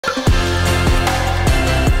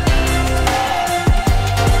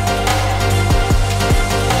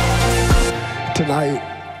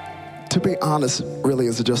tonight, to be honest, really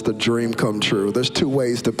is just a dream come true. There's two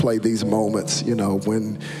ways to play these moments, you know,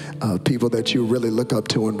 when people that you really look up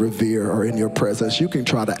to and revere are in your presence. You can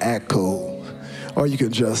try to act cool, or you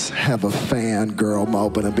can just have a fangirl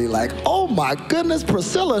moment and be like, oh my goodness,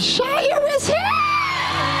 Priscilla Shirer is here!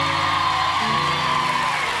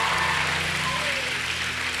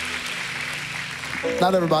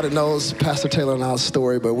 Not everybody knows Pastor Taylor and I's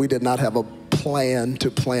story, but we did not have a plan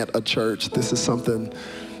to plant a church. This is something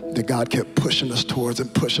that God kept pushing us towards.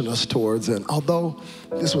 And although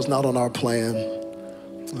this was not on our plan,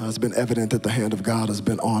 it's been evident that the hand of God has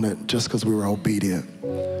been on it just because we were obedient.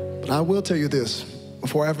 But I will tell you this,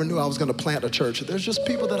 before I ever knew I was going to plant a church, there's just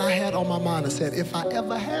people that I had on my mind and said, if I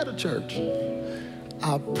ever had a church,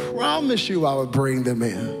 I promise you I would bring them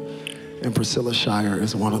in. And Priscilla Shirer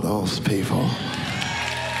is one of those people.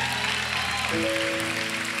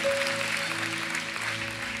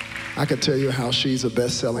 I could tell you how she's a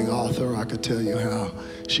best-selling author. I could tell you how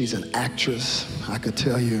she's an actress. I could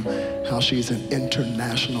tell you how she's an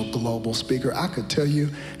international global speaker. I could tell you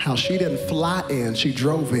how she didn't fly in, she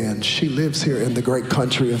drove in. She lives here in the great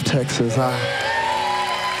country of Texas. I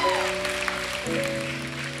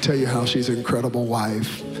tell you how she's an incredible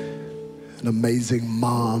wife, an amazing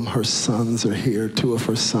mom. Her sons are here. Two of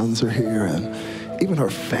her sons are here. And even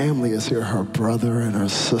her family is here. Her brother and her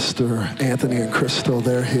sister, Anthony and Crystal,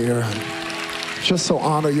 they're here. Just so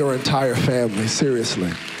honor your entire family,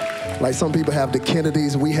 seriously. Like some people have the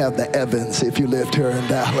Kennedys, we have the Evans if you lived here in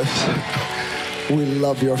Dallas. We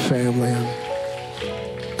love your family.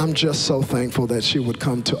 I'm just so thankful that she would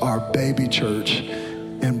come to our baby church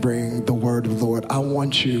and bring the word of the Lord. I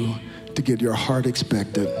want you to get your heart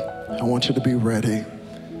expectant. I want you to be ready.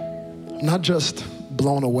 Not just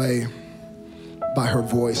blown away by her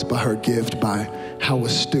voice, by her gift, by how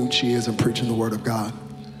astute she is in preaching the word of God.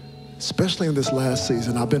 Especially in this last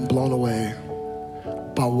season, I've been blown away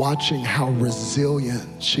by watching how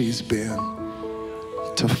resilient she's been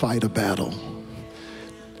to fight a battle.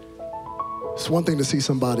 It's one thing to see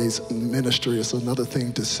somebody's ministry. It's another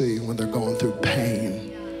thing to see when they're going through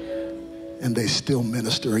pain and they still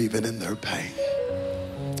minister even in their pain.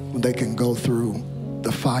 When they can go through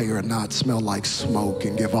the fire and not smell like smoke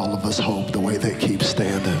and give all of us hope the way they keep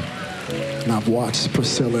standing. And I've watched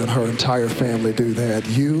Priscilla and her entire family do that.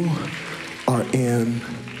 You are in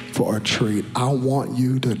for a treat. I want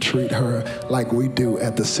you to treat her like we do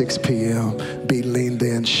at the 6 p.m. Be leaned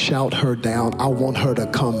in, shout her down. I want her to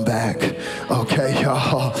come back. Okay,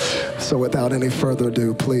 y'all? So without any further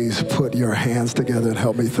ado, please put your hands together and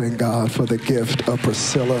help me thank God for the gift of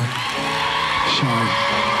Priscilla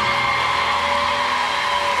Shirer.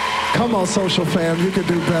 Come on, social fam, you can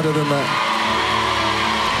do better than that.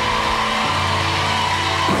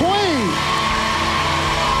 Queen!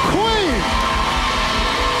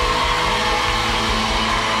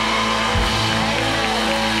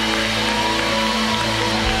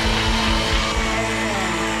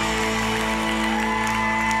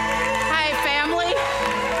 Hi, family.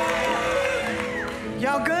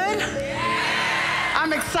 Y'all good?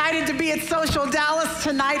 I'm excited to be at Social Dallas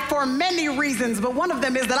tonight for many reasons, but one of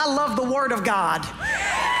them is that I love the Word of God.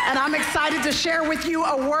 And I'm excited to share with you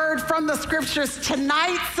a word from the scriptures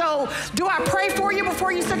tonight. So do I pray for you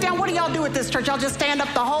before you sit down? What do y'all do at this church? Y'all just stand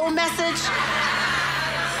up the whole message?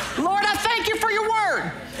 Lord, I thank you for your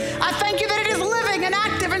word. I thank you that it is living and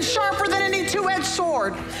active and sharper than any two-edged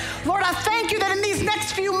sword. Lord, I thank you that in these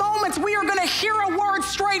next few moments we are going to hear a word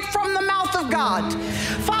straight from the mouth of God.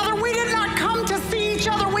 Father, we did not come to see each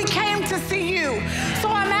other, we came to see you. So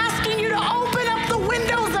I'm asking you to open up the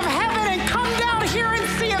windows of heaven and come down here and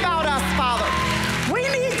see about us, Father. We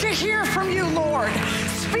need to hear from you, Lord.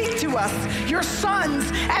 Speak to us, your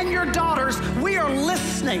sons and your daughters. We are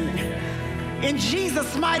listening. In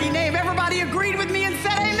Jesus' mighty name. Everybody agreed with me and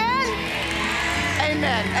said amen?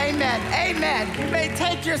 Amen, amen, amen. You may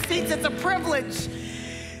take your seats. It's a privilege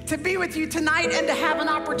to be with you tonight and to have an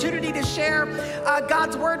opportunity to share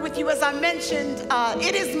God's word with you. As I mentioned,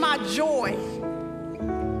 it is my joy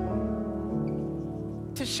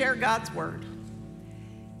to share God's word.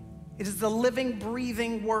 It is the living,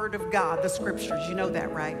 breathing word of God, the scriptures. You know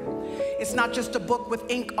that, right? It's not just a book with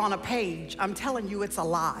ink on a page. I'm telling you, it's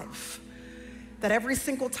alive. That every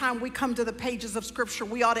single time we come to the pages of scripture,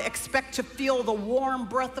 we ought to expect to feel the warm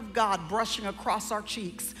breath of God brushing across our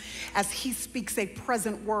cheeks as he speaks a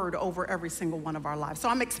present word over every single one of our lives. So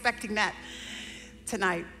I'm expecting that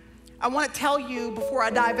tonight. I want to tell you before I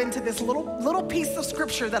dive into this little piece of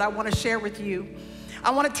scripture that I want to share with you. I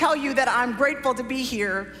want to tell you that I'm grateful to be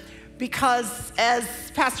here because, as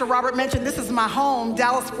Pastor Robert mentioned, this is my home,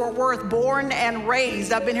 Dallas-Fort Worth, born and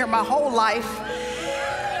raised. I've been here my whole life.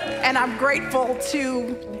 And I'm grateful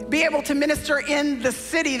to be able to minister in the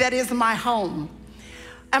city that is my home.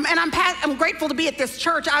 And I'm grateful to be at this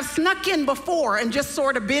church. I've snuck in before and just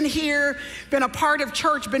sort of been here, been a part of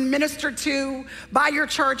church, been ministered to by your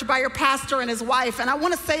church, by your pastor and his wife. And I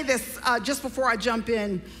want to say this just before I jump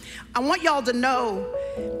in. I want y'all to know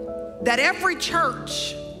that every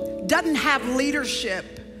church doesn't have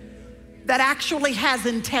leadership that actually has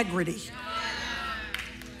integrity.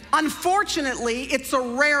 Unfortunately, it's a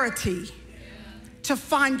rarity to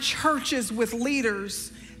find churches with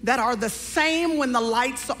leaders that are the same when the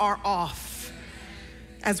lights are off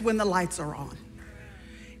as when the lights are on.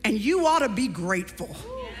 And you ought to be grateful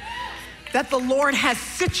that the Lord has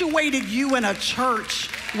situated you in a church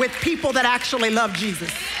with people that actually love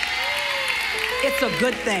Jesus. It's a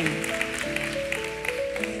good thing.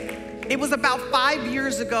 It was about 5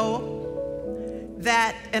 years ago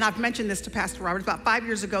that, and I've mentioned this to Pastor Robert, about 5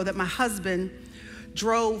 years ago that my husband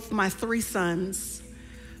drove my 3 sons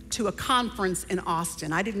to a conference in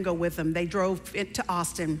Austin. I didn't go with them. They drove to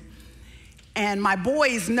Austin. And my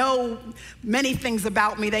boys know many things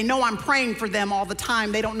about me. They know I'm praying for them all the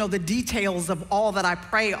time. They don't know the details of all that I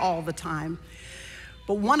pray all the time.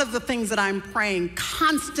 But one of the things that I'm praying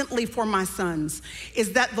constantly for my sons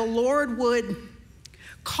is that the Lord would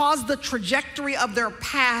cause the trajectory of their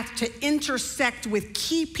path to intersect with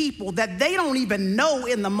key people that they don't even know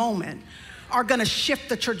in the moment are gonna shift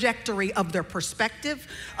the trajectory of their perspective,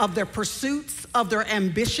 of their pursuits, of their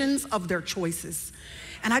ambitions, of their choices.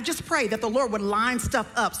 And I just pray that the Lord would line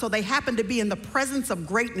stuff up so they happen to be in the presence of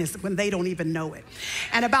greatness when they don't even know it.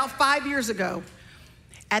 And about 5 years ago,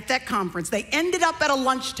 at that conference, they ended up at a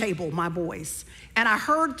lunch table, my boys. And I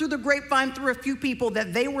heard through the grapevine through a few people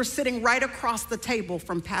that they were sitting right across the table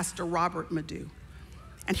from Pastor Robert Madu.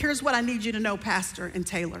 And here's what I need you to know, Pastor and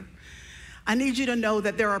Taylor. I need you to know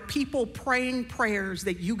that there are people praying prayers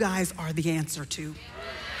that you guys are the answer to.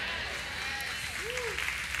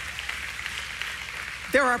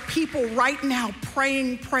 There are people right now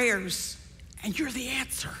praying prayers and you're the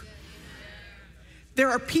answer. There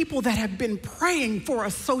are people that have been praying for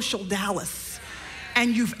a social Dallas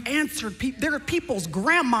and you've answered. There are people's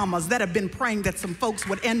grandmamas that have been praying that some folks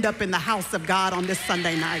would end up in the house of God on this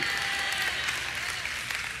Sunday night.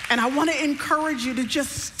 And I want to encourage you to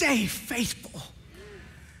just stay faithful.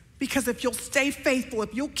 Because if you'll stay faithful,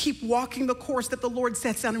 if you'll keep walking the course that the Lord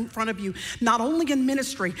sets out in front of you, not only in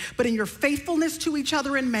ministry, but in your faithfulness to each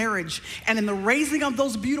other in marriage and in the raising of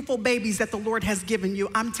those beautiful babies that the Lord has given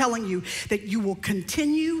you, I'm telling you that you will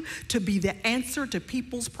continue to be the answer to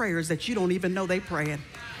people's prayers that you don't even know they praying.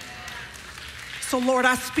 So Lord,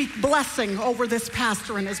 I speak blessing over this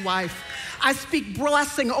pastor and his wife. I speak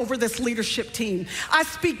blessing over this leadership team. I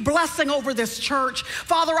speak blessing over this church.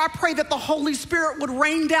 Father, I pray that the Holy Spirit would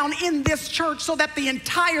rain down in this church so that the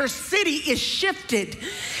entire city is shifted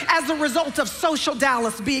as a result of Social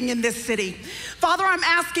Dallas being in this city. Father, I'm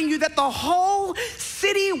asking you that the whole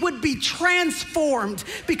city would be transformed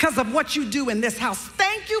because of what you do in this house.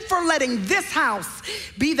 Thank you for letting this house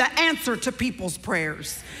be the answer to people's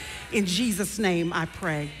prayers. In Jesus' name I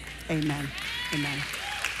pray, amen, amen.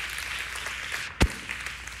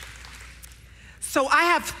 So I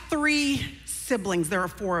have 3 siblings. There are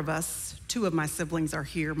 4 of us. 2 of my siblings are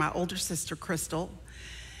here. My older sister, Crystal,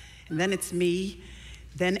 and then it's me,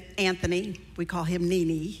 then Anthony, we call him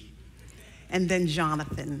Nene, and then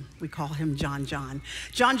Jonathan, we call him John.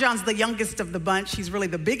 John's the youngest of the bunch. He's really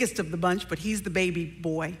the biggest of the bunch, but he's the baby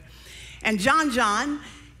boy. And John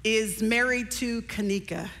is married to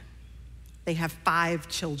Kanika. They have 5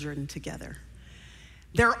 children together.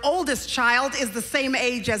 Their oldest child is the same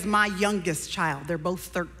age as my youngest child. They're both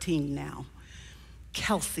 13 now.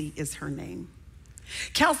 Kelsey is her name.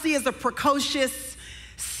 Kelsey is a precocious,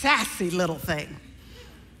 sassy little thing.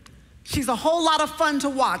 She's a whole lot of fun to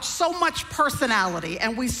watch, so much personality.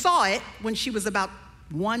 And we saw it when she was about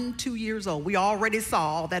 1-2 years old. We already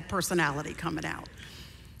saw all that personality coming out.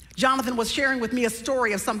 Jonathan was sharing with me a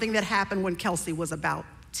story of something that happened when Kelsey was about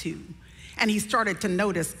 2. And he started to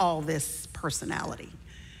notice all this personality.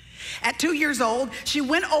 At 2 years old, she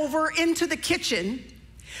went over into the kitchen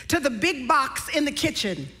to the big box in the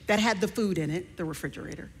kitchen that had the food in it, the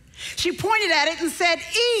refrigerator. She pointed at it and said,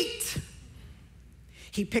 "Eat."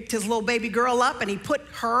 He picked his little baby girl up and he put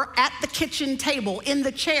her at the kitchen table in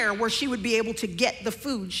the chair where she would be able to get the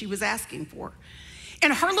food she was asking for.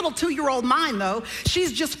 In her little 2-year-old mind, though,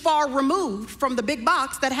 she's just far removed from the big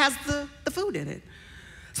box that has the food in it.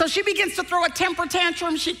 So she begins to throw a temper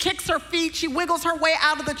tantrum. She kicks her feet. She wiggles her way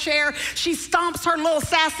out of the chair. She stomps her little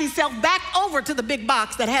sassy self back over to the big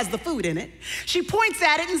box that has the food in it. She points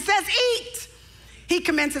at it and says, "Eat." He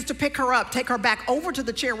commences to pick her up, take her back over to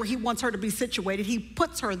the chair where he wants her to be situated. He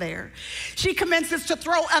puts her there. She commences to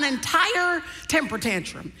throw an entire temper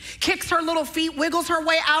tantrum, kicks her little feet, wiggles her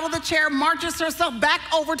way out of the chair, marches herself back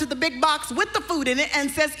over to the big box with the food in it and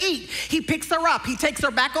says, eat. He picks her up. He takes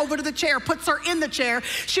her back over to the chair, puts her in the chair.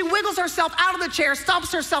 She wiggles herself out of the chair,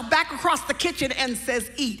 stomps herself back across the kitchen and says,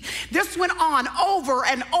 eat. This went on over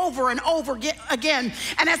and over and over again.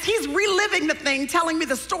 And as he's reliving the thing, telling me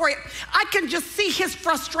the story, I can just see his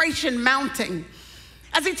frustration mounting.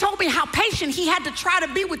 As he told me how patient he had to try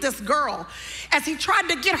to be with this girl, as he tried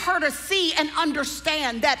to get her to see and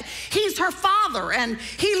understand that he's her father and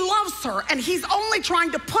he loves her, and he's only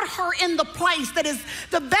trying to put her in the place that is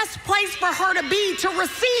the best place for her to be to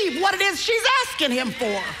receive what it is she's asking him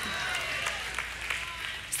for.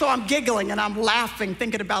 So I'm giggling and I'm laughing,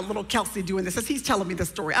 thinking about little Kelsey doing this as he's telling me the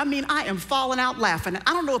story. I mean, I am falling out laughing. And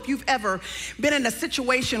I don't know if you've ever been in a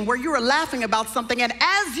situation where you are laughing about something, and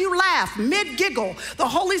as you laugh, mid-giggle, the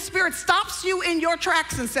Holy Spirit stops you in your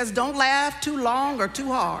tracks and says, don't laugh too long or too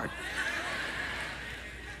hard.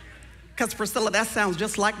 Because Priscilla, that sounds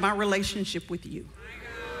just like my relationship with you.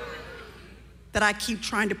 That I keep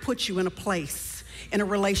trying to put you in a place, in a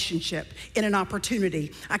relationship, in an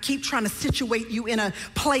opportunity. I keep trying to situate you in a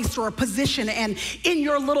place or a position, and in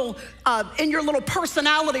your little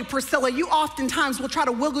personality, Priscilla, you oftentimes will try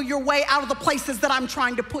to wiggle your way out of the places that I'm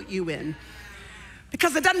trying to put you in.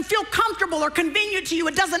 Because it doesn't feel comfortable or convenient to you.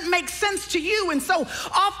 It doesn't make sense to you. And so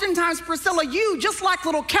oftentimes, Priscilla, you, just like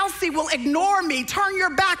little Kelsey, will ignore me, turn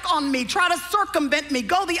your back on me, try to circumvent me,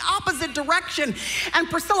 go the opposite direction. And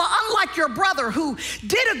Priscilla, unlike your brother who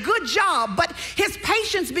did a good job, but his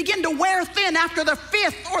patience began to wear thin after the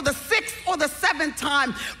 5th or the 6th or the 7th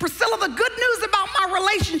time, Priscilla, the good news about my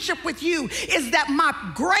relationship with you is that my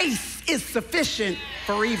grace is sufficient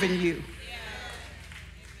for even you.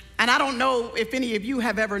 And I don't know if any of you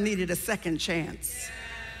have ever needed a second chance,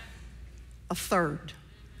 a third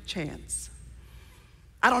chance.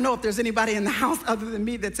 I don't know if there's anybody in the house other than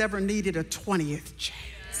me that's ever needed a 20th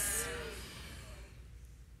chance.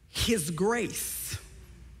 His grace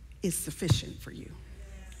is sufficient for you.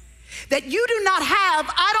 That you do not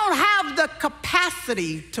have, I don't have the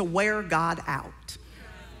capacity to wear God out.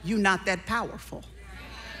 You're not that powerful.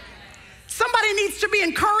 Somebody needs to be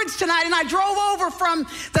encouraged tonight, and I drove over from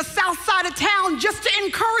the south side of town just to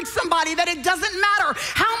encourage somebody that it doesn't matter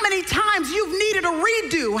how many times you've needed a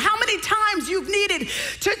redo, how many times you've needed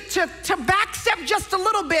to backstep just a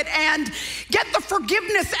little bit and get the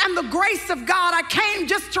forgiveness and the grace of God. I came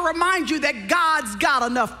just to remind you that God's got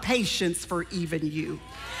enough patience for even you.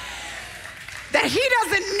 That he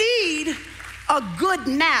doesn't need a good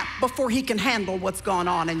nap before he can handle what's going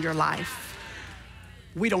on in your life.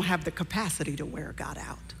 We don't have the capacity to wear God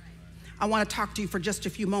out. I want to talk to you for just a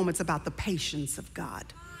few moments about the patience of God.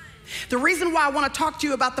 The reason why I want to talk to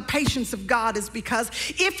you about the patience of God is because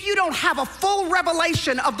if you don't have a full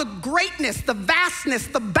revelation of the greatness, the vastness,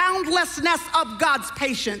 the boundlessness of God's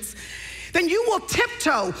patience, then you will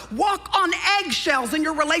tiptoe, walk on eggshells in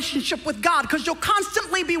your relationship with God, because you'll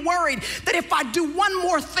constantly be worried that if I do one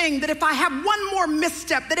more thing, that if I have one more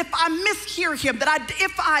misstep, that if I mishear him, that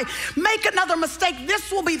if I make another mistake, this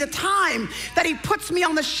will be the time that he puts me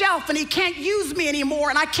on the shelf and he can't use me anymore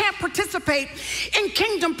and I can't participate in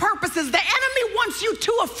kingdom purposes. The enemy wants you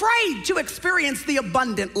too afraid to experience the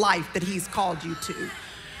abundant life that he's called you to.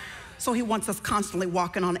 So he wants us constantly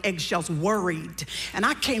walking on eggshells, worried. And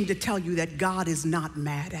I came to tell you that God is not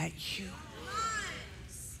mad at you.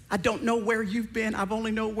 I don't know where you've been. I've only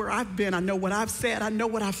know where I've been. I know what I've said. I know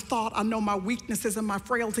what I've thought. I know my weaknesses and my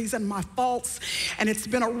frailties and my faults. And it's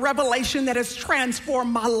been a revelation that has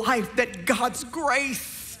transformed my life, that God's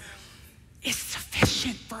grace is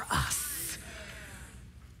sufficient for us.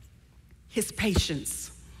 His patience,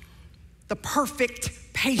 the perfect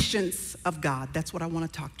patience of God. That's what I want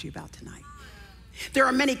to talk to you about tonight. There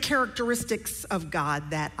are many characteristics of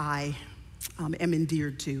God that I am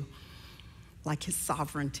endeared to, like his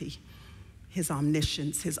sovereignty, his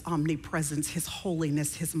omniscience, his omnipresence, his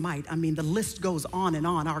holiness, his might. I mean, the list goes on and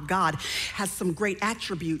on. Our God has some great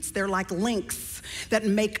attributes. They're like links that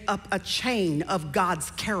make up a chain of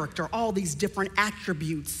God's character, all these different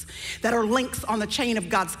attributes that are links on the chain of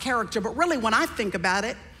God's character. But really, when I think about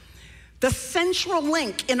it, the central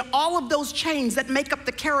link in all of those chains that make up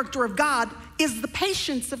the character of God is the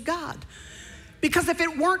patience of God. Because if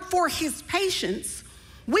it weren't for his patience,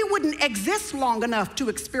 we wouldn't exist long enough to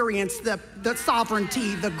experience the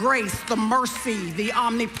sovereignty, the grace, the mercy, the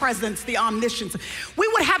omnipresence, the omniscience. We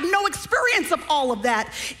would have no experience of all of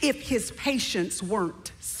that if his patience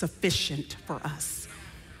weren't sufficient for us.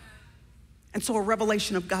 And so a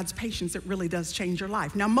revelation of God's patience, it really does change your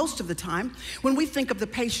life. Now, most of the time, when we think of the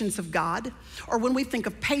patience of God, or when we think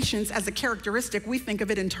of patience as a characteristic, we think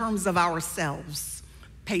of it in terms of ourselves.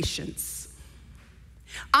 Patience.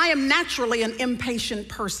 I am naturally an impatient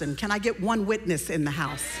person. Can I get one witness in the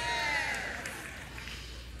house?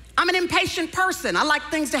 I'm an impatient person. I like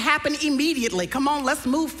things to happen immediately. Come on, let's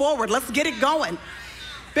move forward. Let's get it going.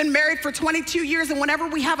 Been married for 22 years, and whenever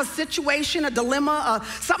we have a situation, a dilemma,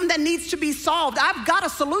 something that needs to be solved, I've got a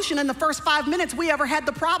solution in the first 5 minutes we ever had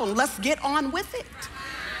the problem. Let's get on with it.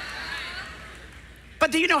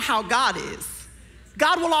 But do you know how God is?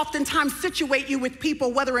 God will oftentimes situate you with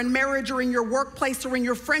people, whether in marriage or in your workplace or in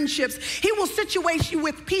your friendships. He will situate you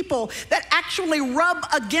with people that actually rub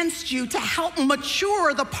against you to help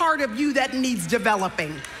mature the part of you that needs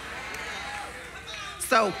developing.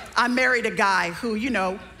 So I married a guy who,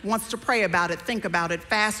 wants to pray about it, think about it,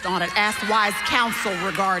 fast on it, ask wise counsel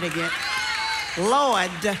regarding it. Lord,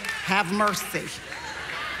 have mercy.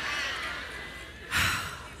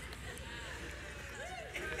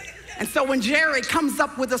 And so when Jerry comes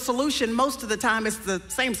up with a solution, most of the time it's the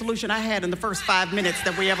same solution I had in the first 5 minutes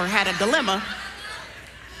that we ever had a dilemma.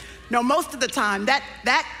 No, most of the time,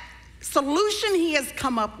 that solution he has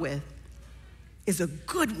come up with is a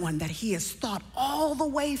good one that he has thought all the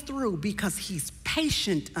way through because he's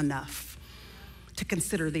patient enough to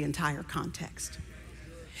consider the entire context.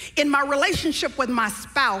 In my relationship with my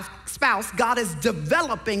spouse, God is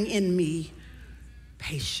developing in me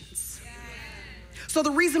patience. So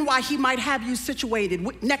the reason why he might have you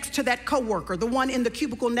situated next to that coworker, the one in the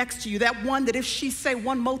cubicle next to you, that one that if she say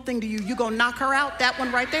one more thing to you, you're gonna knock her out, that one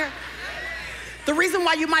right there. The reason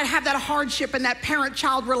why you might have that hardship in that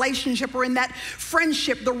parent-child relationship or in that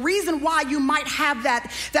friendship, the reason why you might have that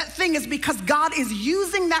thing is because God is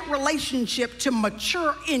using that relationship to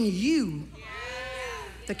mature in you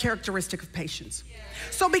the characteristic of patience.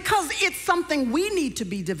 So because it's something we need to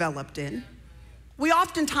be developed in, we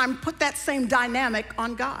oftentimes put that same dynamic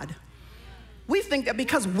on God. We think that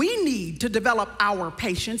because we need to develop our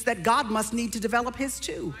patience, that God must need to develop his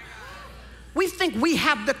too. We think we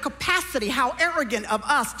have the capacity, how arrogant of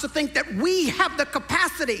us to think that we have the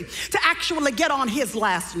capacity to actually get on his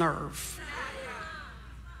last nerve.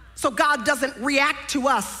 So God doesn't react to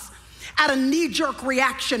us at a knee-jerk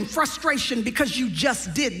reaction, frustration because you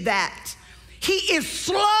just did that. He is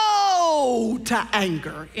slow to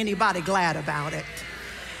anger. Anybody glad about it?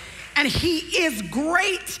 And he is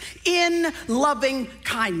great in loving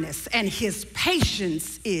kindness, and his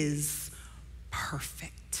patience is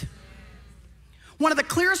perfect. One of the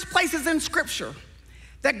clearest places in Scripture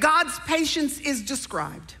that God's patience is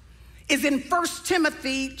described is in 1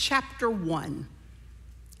 Timothy chapter 1.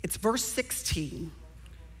 It's verse 16.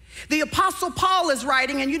 The Apostle Paul is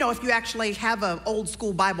writing, and if you actually have an old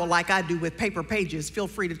school Bible like I do with paper pages, feel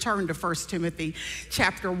free to turn to 1 Timothy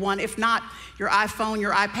chapter 1. If not, your iPhone,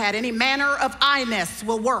 your iPad, any manner of iNess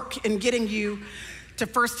will work in getting you to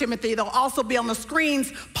 1 Timothy. They'll also be on the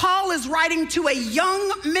screens. Paul is writing to a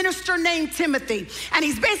young minister named Timothy, and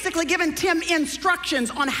he's basically giving Tim instructions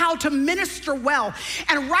on how to minister well.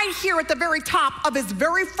 And right here at the very top of his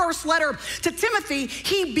very first letter to Timothy,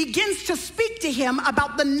 he begins to speak to him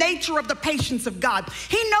about the nature of the patience of God.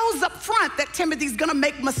 He knows up front that Timothy's gonna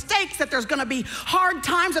make mistakes, that there's gonna be hard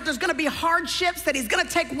times, that there's gonna be hardships, that he's gonna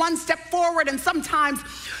take one step forward and sometimes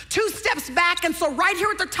 2 steps back. And so right here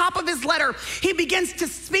at the top of his letter, he begins to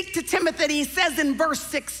speak to Timothy, and he says in verse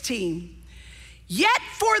 16, "Yet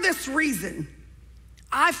for this reason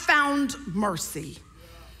I found mercy,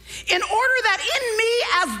 in order that in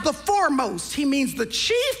me as the foremost," he means the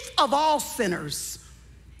chief of all sinners,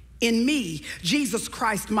 "in me Jesus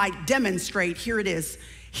Christ might demonstrate," here it is,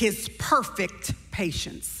 "his perfect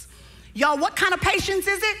patience." Y'all, what kind of patience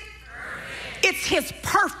is it? It's his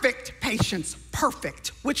perfect patience,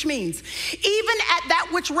 perfect, which means even at that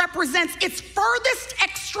which represents its furthest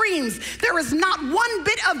extremes, there is not one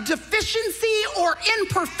bit of deficiency or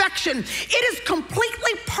imperfection. It is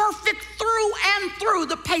completely perfect through and through,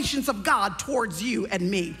 the patience of God towards you and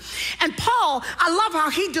me. And Paul, I love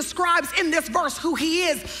how he describes in this verse who he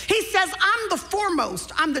is. He says, I'm the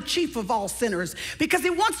foremost, I'm the chief of all sinners, because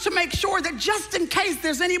he wants to make sure that just in case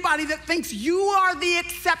there's anybody that thinks you are the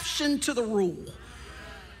exception to the rule,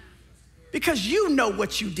 because you know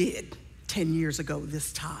what you did 10 years ago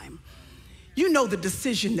this time. You know the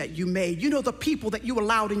decision that you made. You know the people that you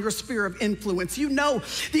allowed in your sphere of influence. You know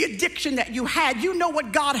the addiction that you had. You know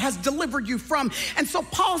what God has delivered you from. And so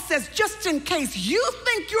Paul says, just in case you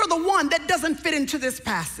think you're the one that doesn't fit into this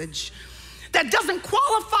passage, that doesn't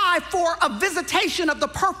qualify for a visitation of the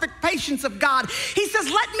perfect patience of God. He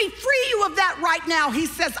says, let me free you of that right now. He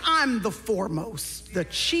says, I'm the foremost, the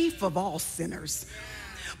chief of all sinners.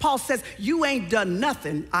 Paul says, you ain't done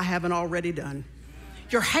nothing I haven't already done.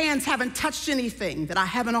 Your hands haven't touched anything that I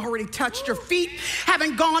haven't already touched. Your feet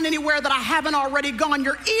haven't gone anywhere that I haven't already gone.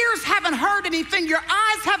 Your ears haven't heard anything. Your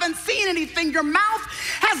eyes haven't seen anything. Your mouth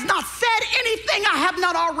has not said anything I have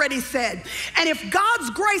not already said. And if God's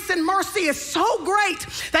grace and mercy is so great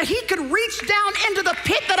that he could reach down into the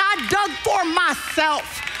pit that I dug for myself,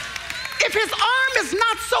 if his arm is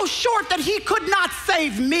not so short that he could not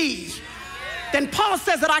save me, then Paul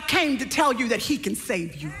says that I came to tell you that he can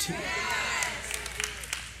save you too.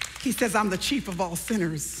 He says, I'm the chief of all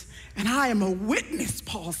sinners, and I am a witness,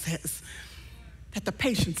 Paul says, that the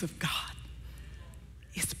patience of God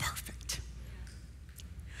is perfect.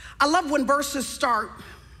 I love when verses start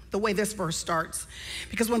the way this verse starts,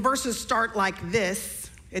 because when verses start like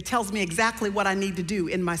this, it tells me exactly what I need to do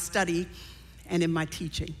in my study and in my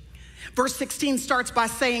teaching. Verse 16 starts by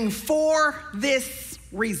saying, for this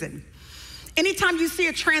reason. Anytime you see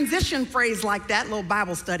a transition phrase like that, little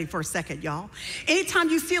Bible study for a second, y'all. Anytime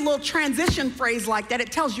you see a little transition phrase like that,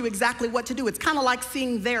 it tells you exactly what to do. It's kind of like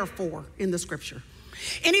seeing therefore in the scripture.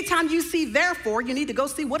 Anytime you see therefore, you need to go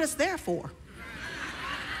see what it's there for.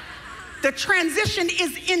 The transition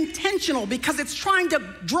is intentional because it's trying to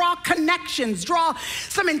draw connections, draw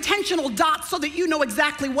some intentional dots so that you know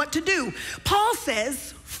exactly what to do. Paul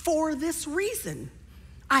says, for this reason,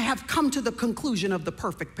 I have come to the conclusion of the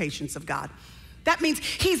perfect patience of God. That means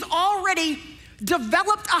he's already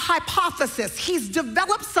developed a hypothesis. He's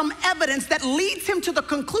developed some evidence that leads him to the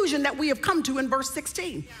conclusion that we have come to in verse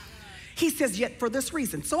 16. He says, yet for this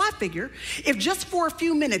reason. So I figure if just for a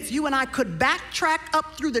few minutes you and I could backtrack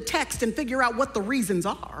up through the text and figure out what the reasons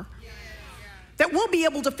are, that we'll be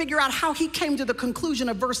able to figure out how he came to the conclusion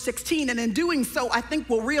of verse 16. And in doing so, I think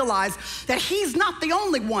we'll realize that he's not the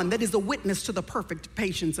only one that is a witness to the perfect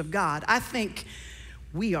patience of God. I think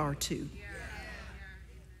we are too.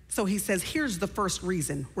 So he says, here's the first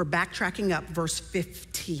reason. We're backtracking up, verse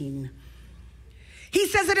 15. He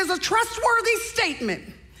says it is a trustworthy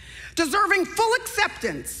statement, deserving full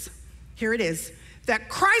acceptance. Here it is, that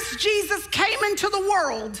Christ Jesus came into the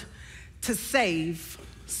world to save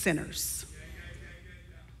sinners.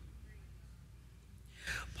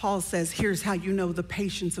 Paul says, here's how you know the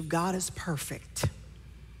patience of God is perfect.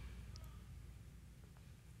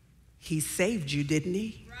 He saved you, didn't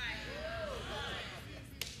he?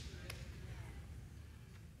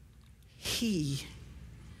 He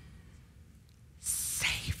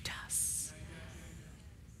saved us.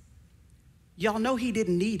 Y'all know he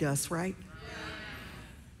didn't need us, right?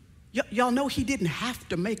 Y'all know he didn't have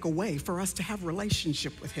to make a way for us to have a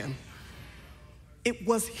relationship with him. It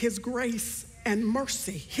was his grace and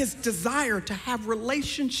mercy, his desire to have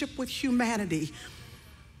relationship with humanity.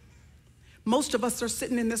 Most of us are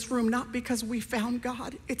sitting in this room not because we found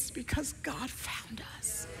God, it's because God found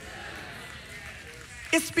us.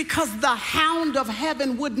 It's because the hound of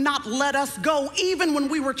heaven would not let us go even when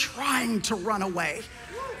we were trying to run away.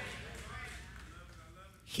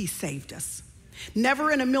 He saved us.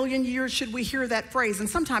 Never in a million years should we hear that phrase. And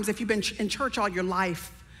sometimes if you've been in church all your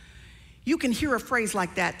life, you can hear a phrase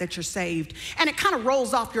like that you're saved, and it kind of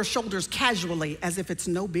rolls off your shoulders casually as if it's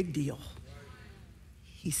no big deal.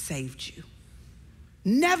 He saved you.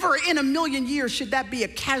 Never in a million years should that be a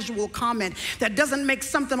casual comment that doesn't make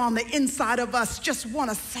something on the inside of us just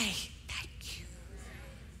want to say thank you.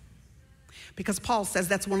 Because Paul says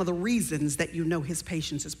that's one of the reasons that you know his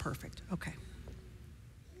patience is perfect. Okay.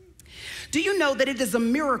 Do you know that it is a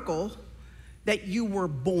miracle that you were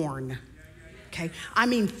born? Okay, I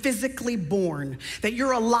mean physically born, that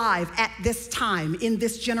you're alive at this time, in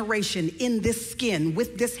this generation, in this skin,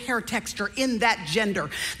 with this hair texture, in that gender.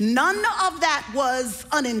 None of that was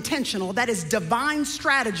unintentional. That is divine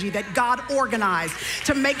strategy that God organized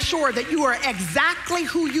to make sure that you are exactly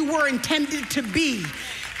who you were intended to be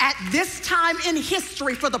at this time in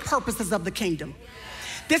history for the purposes of the kingdom.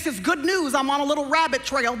 This is good news. I'm on a little rabbit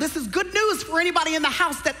trail. This is good news for anybody in the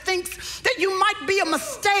house that thinks that you might be a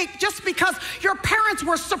mistake just because your parents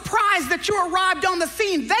were surprised that you arrived on the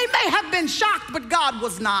scene. They may have been shocked, but God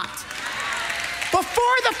was not.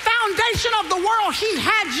 Before the foundation of the world, he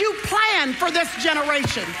had you planned for this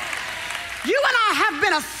generation. You and I have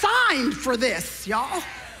been assigned for this, y'all.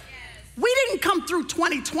 We didn't come through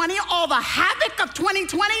 2020, all the havoc of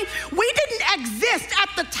 2020. We didn't exist at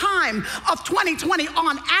the time of 2020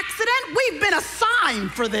 on accident. We've been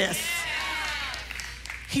assigned for this.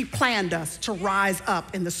 He planned us to rise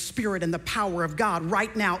up in the spirit and the power of God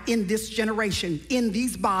right now in this generation, in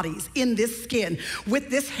these bodies, in this skin, with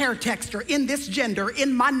this hair texture, in this gender,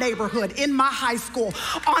 in my neighborhood, in my high school,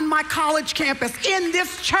 on my college campus, in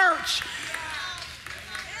this church.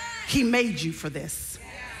 He made you for this.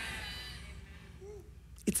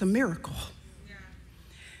 It's a miracle.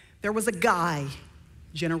 There was a guy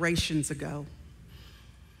generations ago.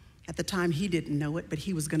 At the time, he didn't know it, but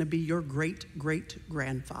he was going to be your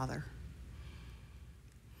great-great-grandfather.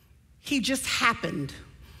 He just happened,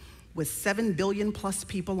 with 7 billion plus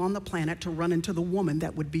people on the planet, to run into the woman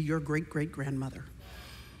that would be your great-great-grandmother.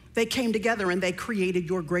 They came together and they created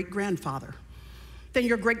your great-grandfather. Then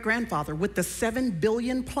your great-grandfather, with the 7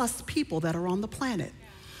 billion plus people that are on the planet,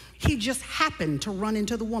 he just happened to run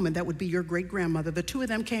into the woman that would be your great-grandmother. The two of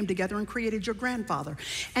them came together and created your grandfather.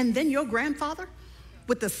 And then your grandfather,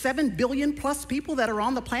 with the 7 billion plus people that are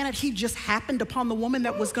on the planet, he just happened upon the woman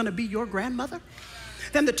that was going to be your grandmother.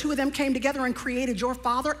 Then the two of them came together and created your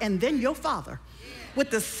father, and then your father, with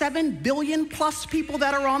the 7 billion plus people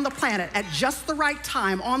that are on the planet, at just the right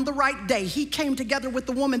time, on the right day, he came together with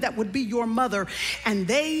the woman that would be your mother, and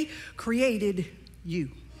they created you.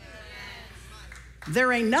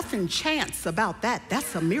 There ain't nothing chance about that.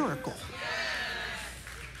 That's a miracle.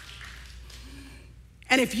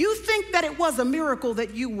 And if you think that it was a miracle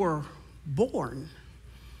that you were born,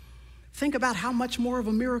 think about how much more of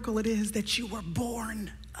a miracle it is that you were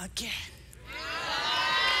born again.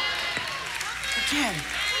 Again.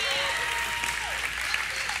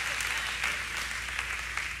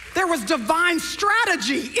 There was divine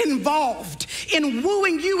strategy involved in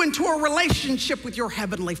wooing you into a relationship with your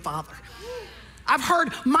Heavenly Father. I've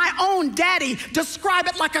heard my own daddy describe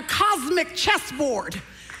it like a cosmic chessboard.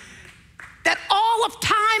 That all of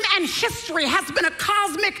time and history has been a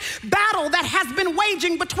cosmic battle that has been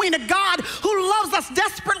waging between a God who loves us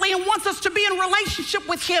desperately and wants us to be in relationship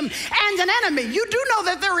with him and an enemy. You do know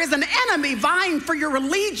that there is an enemy vying for your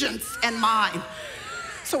allegiance and mine.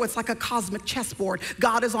 So it's like a cosmic chessboard.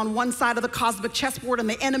 God is on one side of the cosmic chessboard and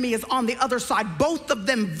the enemy is on the other side, both of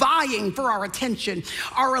them vying for our attention,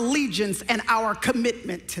 our allegiance, and our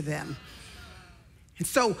commitment to them. And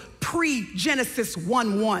so pre-Genesis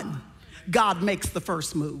 1:1, God makes the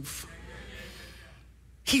first move.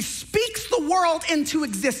 He speaks the world into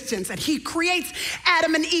existence, and he creates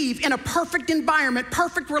Adam and Eve in a perfect environment,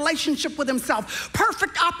 perfect relationship with himself,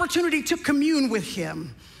 perfect opportunity to commune with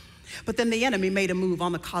him. But then the enemy made a move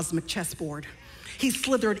on the cosmic chessboard. He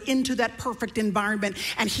slithered into that perfect environment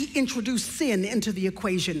and he introduced sin into the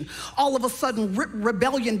equation. All of a sudden,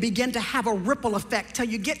 rebellion began to have a ripple effect till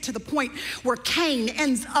you get to the point where Cain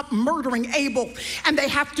ends up murdering Abel, and they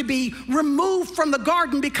have to be removed from the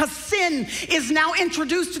garden because sin is now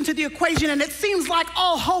introduced into the equation, and it seems like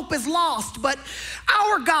all hope is lost. But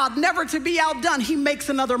our God, never to be outdone, he makes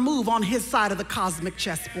another move on his side of the cosmic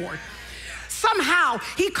chessboard. Somehow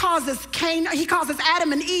he causes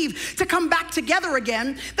Adam and Eve to come back together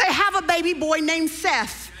again. They have a baby boy named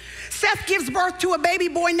Seth. Seth gives birth to a baby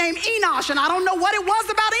boy named Enosh, and I don't know what it was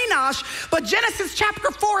about Enosh, but Genesis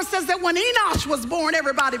chapter 4 says that when Enosh was born,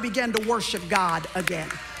 everybody began to worship God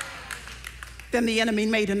again. Then the enemy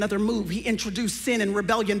made another move. He introduced sin and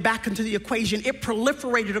rebellion back into the equation. It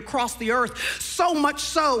proliferated across the earth, so much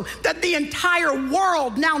so that the entire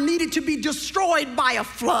world now needed to be destroyed by a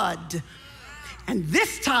flood. And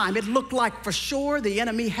this time it looked like for sure the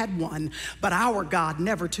enemy had won, but our God,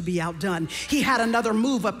 never to be outdone, he had another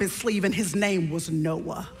move up his sleeve, and his name was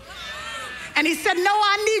Noah. And he said, Noah,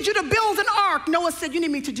 I need you to build an ark. Noah said, you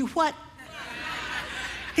need me to do what?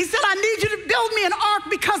 He said, I need you to build me an ark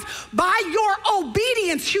because by your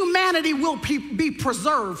obedience, humanity will be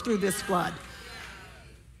preserved through this flood.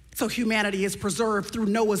 So humanity is preserved through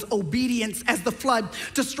Noah's obedience as the flood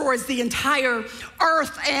destroys the entire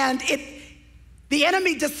earth, and the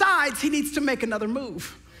enemy decides he needs to make another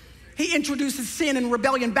move. He introduces sin and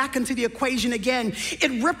rebellion back into the equation again.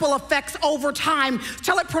 It ripple effects over time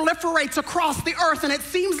till it proliferates across the earth, and it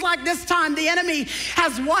seems like this time the enemy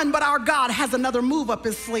has won, but our God has another move up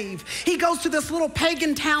his sleeve. He goes to this little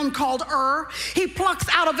pagan town called Ur. He plucks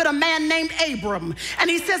out of it a man named Abram, and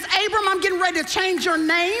he says, Abram, I'm getting ready to change your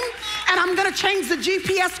name, and I'm gonna change the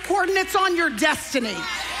GPS coordinates on your destiny.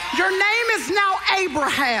 Your name is now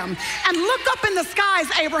Abraham. And look up in the skies,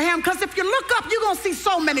 Abraham, because if you look up, you're going to see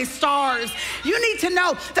so many stars. You need to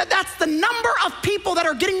know that that's the number of people that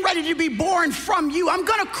are getting ready to be born from you. I'm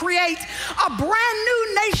going to create a brand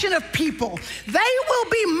new nation of people. They will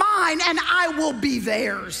be mine, and I will be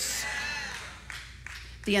theirs.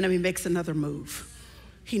 The enemy makes another move.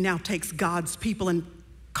 He now takes God's people and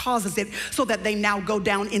causes it so that they now go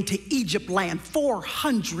down into Egypt land.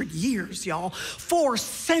 400 years, y'all. 4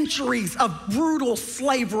 centuries of brutal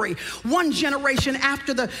slavery. One generation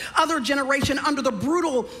after the other generation under the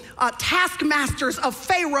brutal taskmasters of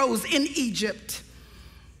pharaohs in Egypt.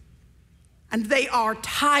 And they are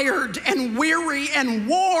tired and weary and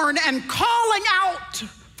worn and calling out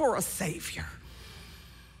for a savior.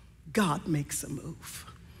 God makes a move,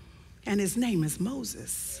 and his name is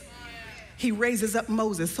Moses. He raises up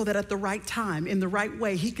Moses so that at the right time, in the right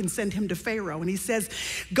way, he can send him to Pharaoh. And he says,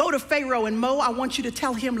 go to Pharaoh, and Mo, I want you to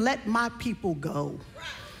tell him, let my people go.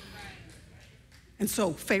 And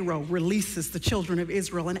so Pharaoh releases the children of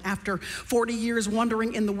Israel. And after 40 years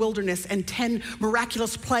wandering in the wilderness and 10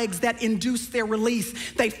 miraculous plagues that induce their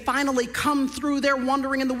release, they finally come through their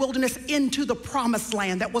wandering in the wilderness into the promised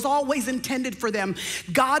land that was always intended for them.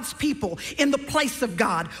 God's people in the place of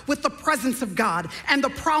God, with the presence of God and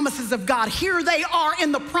the promises of God. Here they are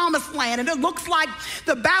in the promised land, and it looks like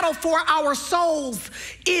the battle for our souls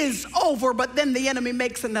is over, but then the enemy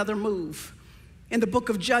makes another move. In the book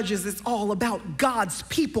of Judges, it's all about God's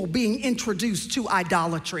people being introduced to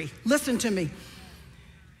idolatry. Listen to me.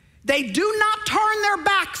 They do not turn their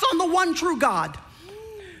backs on the one true God.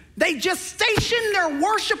 They just station their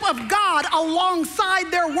worship of God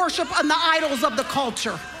alongside their worship on the idols of the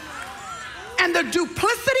culture. And the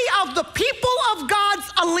duplicity of the people of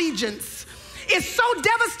God's allegiance is so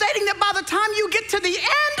devastating that by the time you get to the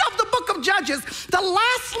end of the book of Judges, the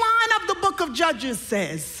last line of the book of Judges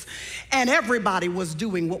says, and everybody was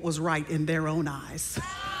doing what was right in their own eyes.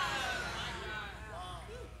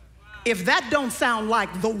 If that don't sound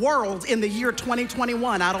like the world in the year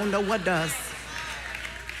 2021, I don't know what does.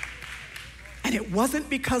 And it wasn't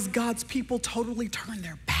because God's people totally turned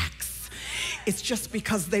their backs. It's just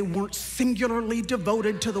because they weren't singularly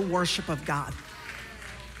devoted to the worship of God.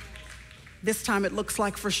 This time it looks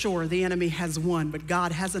like for sure the enemy has won, but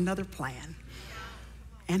God has another plan.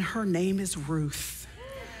 And her name is Ruth.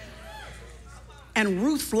 And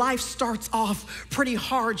Ruth's life starts off pretty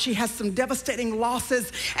hard. She has some devastating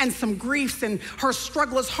losses and some griefs, and her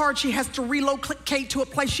struggle is hard. She has to relocate to a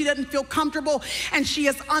place she doesn't feel comfortable, and she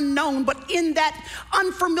is unknown. But in that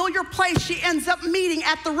unfamiliar place, she ends up meeting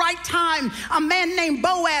at the right time a man named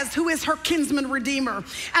Boaz, who is her kinsman redeemer.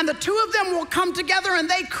 And the two of them will come together, and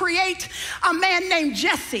they create a man named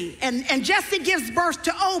Jesse. And Jesse gives birth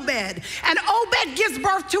to Obed. And Obed gives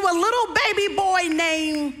birth to a little baby boy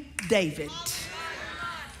named David.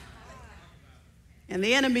 And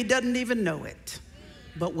the enemy doesn't even know it.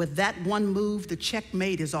 But with that one move, the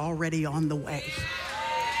checkmate is already on the way.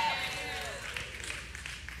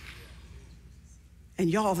 And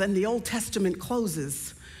y'all, then the Old Testament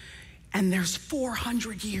closes, and there's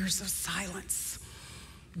 400 years of silence.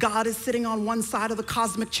 God is sitting on one side of the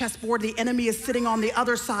cosmic chessboard, the enemy is sitting on the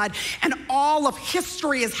other side, and all of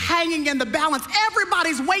history is hanging in the balance.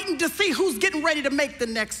 Everybody's waiting to see who's getting ready to make the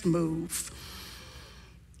next move.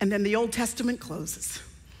 And then the Old Testament closes,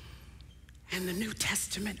 and the New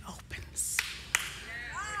Testament opens.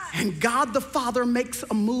 And God the Father makes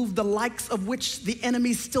a move the likes of which the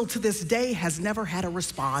enemy still to this day has never had a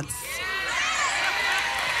response.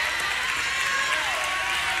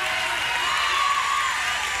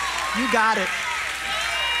 You got it.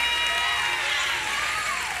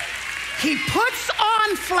 He puts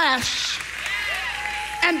on flesh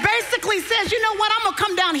and basically says, you know what, I'm gonna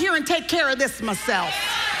come down here and take care of this myself.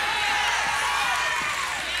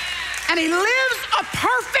 And he lives a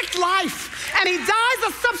perfect life, and he dies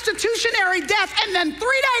a substitutionary death, and then 3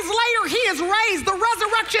 days later he is raised. The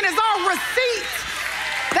resurrection is our receipt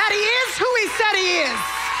that he is who he said he is.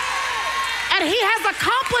 And he has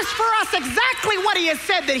accomplished for us exactly what he has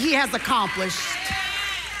said that he has accomplished.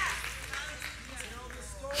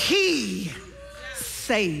 He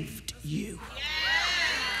saved you.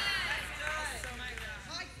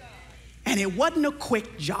 And it wasn't a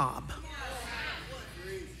quick job.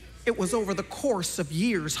 It was over the course of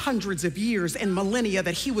years, hundreds of years and millennia,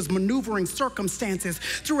 that he was maneuvering circumstances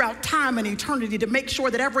throughout time and eternity to make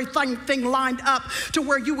sure that everything lined up to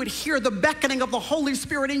where you would hear the beckoning of the Holy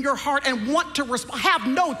Spirit in your heart and want to have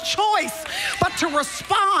no choice but to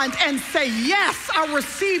respond and say, yes, I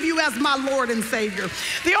receive you as my Lord and Savior.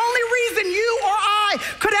 The only reason you or I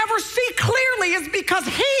could ever see clearly is because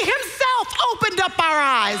he himself opened up our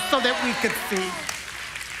eyes so that we could see.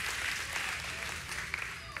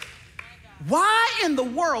 Why in the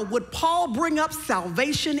world would Paul bring up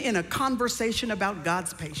salvation in a conversation about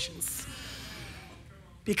God's patience?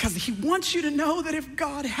 Because he wants you to know that if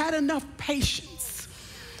God had enough patience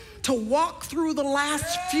to walk through the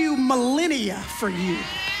last few millennia for you,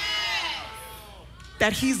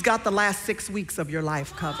 that he's got the last 6 weeks of your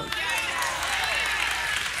life covered.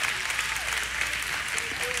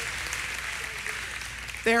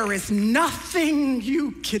 There is nothing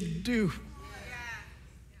you can do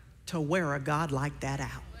to wear a God like that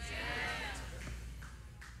out.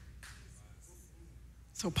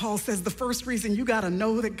 So Paul says the first reason you got to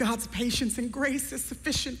know that God's patience and grace is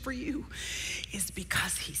sufficient for you is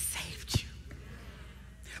because he saved you.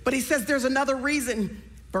 But he says there's another reason.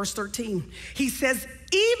 Verse 13, he says,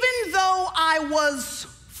 even though I was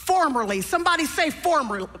formerly, somebody say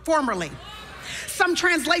formerly. Some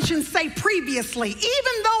translations say previously.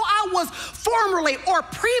 Even though I was formerly or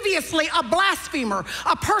previously a blasphemer,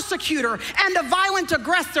 a persecutor, and a violent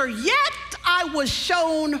aggressor, yet I was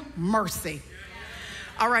shown mercy.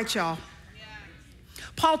 All right, y'all.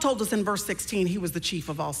 Paul told us in verse 16 he was the chief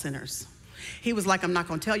of all sinners. He was like, I'm not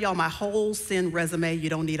going to tell y'all my whole sin resume. You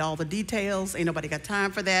don't need all the details. Ain't nobody got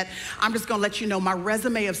time for that. I'm just going to let you know my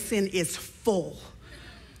resume of sin is full.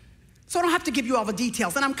 So I don't have to give you all the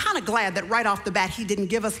details. And I'm kind of glad that right off the bat he didn't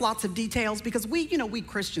give us lots of details, because we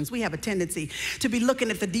Christians, we have a tendency to be looking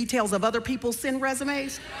at the details of other people's sin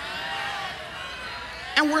resumes.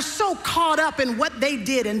 And we're so caught up in what they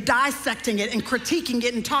did and dissecting it and critiquing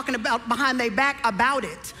it and talking about behind their back about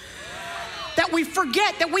it, that we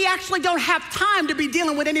forget that we actually don't have time to be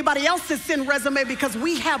dealing with anybody else's sin resume, because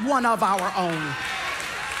we have one of our own.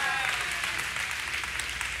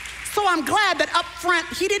 So I'm glad that up front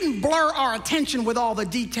he didn't blur our attention with all the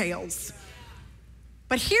details.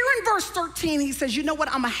 But here in verse 13 he says, you know what,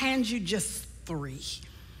 I'm gonna hand you just 3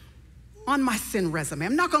 on my sin resume.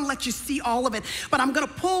 I'm not gonna let you see all of it, but I'm gonna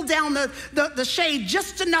pull down the shade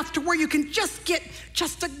just enough to where you can just get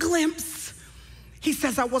just a glimpse. He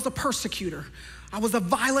says, I was a persecutor. I was a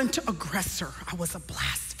violent aggressor. I was a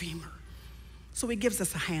blasphemer. So he gives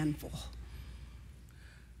us a handful.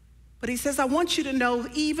 But he says, I want you to know,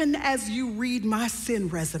 even as you read my sin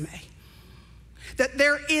resume, that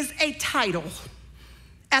there is a title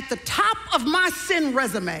at the top of my sin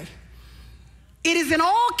resume. It is in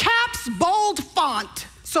all caps, bold font,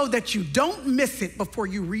 so that you don't miss it before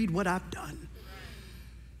you read what I've done.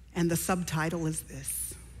 And the subtitle is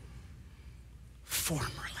this: formerly.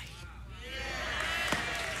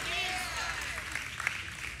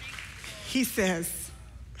 He says,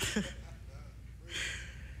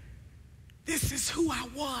 this is who I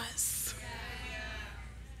was,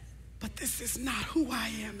 but this is not who I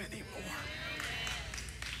am anymore.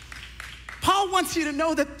 Paul wants you to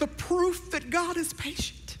know that the proof that God is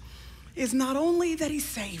patient is not only that he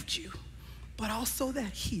saved you, but also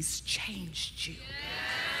that he's changed you.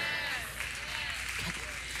 Okay.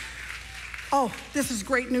 Oh, this is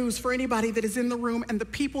great news for anybody that is in the room, and the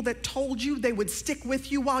people that told you they would stick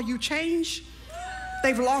with you while you change,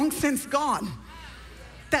 they've long since gone.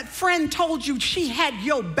 That friend told you she had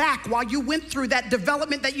your back while you went through that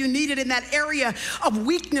development that you needed in that area of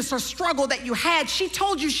weakness or struggle that you had. She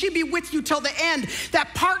told you she'd be with you till the end.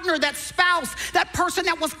 That partner, that spouse, that person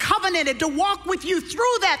that was covenanted to walk with you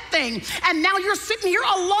through that thing. And now you're sitting here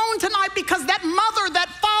alone tonight because that mother, that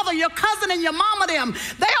father, your cousin and your mama, them,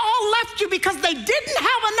 they all left you because they didn't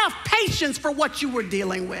have enough patience for what you were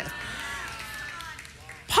dealing with.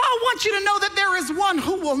 Paul wants you to know that there is one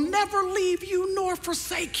who will never leave you nor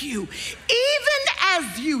forsake you, even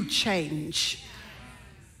as you change,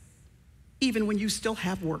 even when you still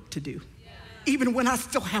have work to do, even when I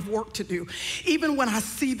still have work to do, even when I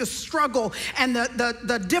see the struggle and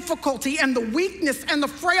the difficulty and the weakness and the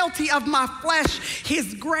frailty of my flesh,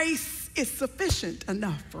 his grace is sufficient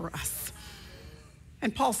enough for us.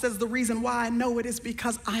 And Paul says the reason why I know it is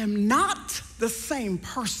because I am not the same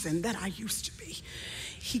person that I used to be.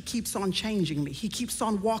 He keeps on changing me. He keeps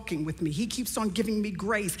on walking with me. He keeps on giving me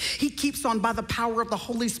grace. He keeps on, by the power of the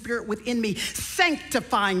Holy Spirit within me,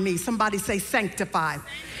 sanctifying me. Somebody say sanctify.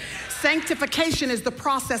 Sanctification is the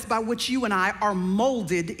process by which you and I are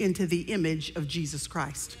molded into the image of Jesus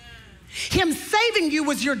Christ. Him saving you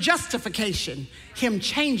was your justification. Him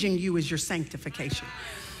changing you is your sanctification.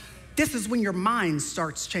 This is when your mind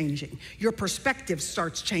starts changing, your perspective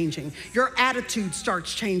starts changing, your attitude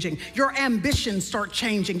starts changing, your ambitions start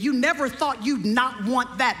changing. You never thought you'd not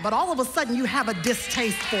want that, but all of a sudden you have a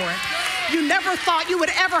distaste for it. You never thought you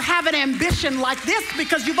would ever have an ambition like this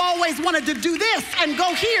because you've always wanted to do this and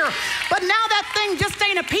go here. But now that thing just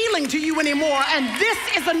ain't appealing to you anymore, and this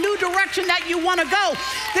is a new direction that you want to go.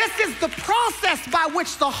 This is the process by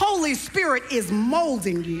which the Holy Spirit is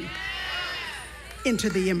molding you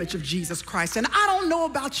into the image of Jesus Christ. And I don't know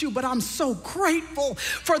about you, but I'm so grateful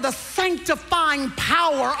for the sanctifying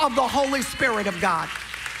power of the Holy Spirit of God.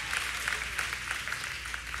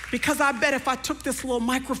 Because I bet if I took this little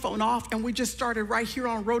microphone off and we just started right here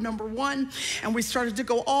on row number 1 and we started to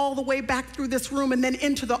go all the way back through this room and then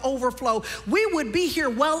into the overflow, we would be here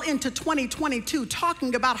well into 2022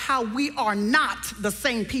 talking about how we are not the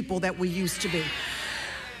same people that we used to be.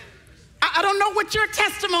 I don't know what your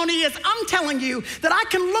testimony is. I'm telling you that I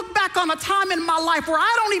can look back on a time in my life where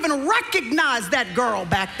I don't even recognize that girl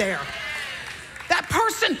back there. That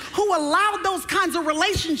person who allowed those kinds of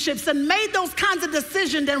relationships and made those kinds of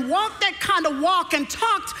decisions and walked that kind of walk and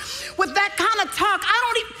talked with that kind of talk,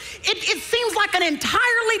 it seems like an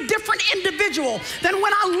entirely different individual than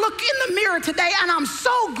when I look in the mirror today, and I'm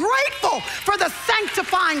so grateful for the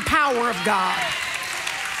sanctifying power of God.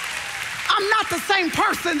 I'm not the same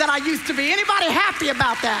person that I used to be. Anybody happy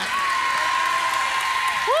about that?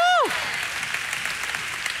 Woo!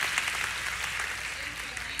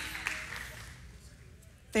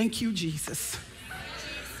 Thank you, Jesus.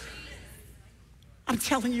 I'm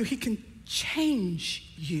telling you, he can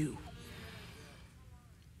change you.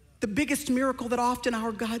 The biggest miracle that often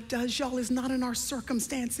our God does, y'all, is not in our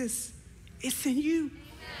circumstances. It's in you.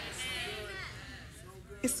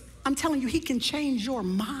 I'm telling you, he can change your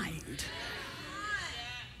mind.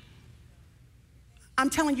 I'm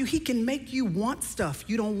telling you, he can make you want stuff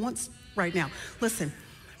you don't want right now. Listen,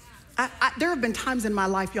 there have been times in my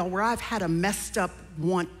life, y'all, where I've had a messed up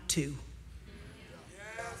want to.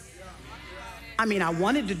 I mean, I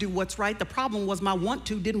wanted to do what's right. The problem was my want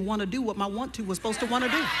to didn't want to do what my want to was supposed to want to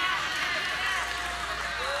do.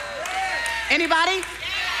 Anybody?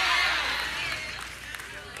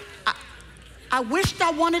 I wished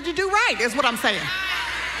I wanted to do right, is what I'm saying.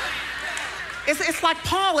 It's like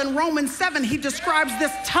Paul in Romans 7, he describes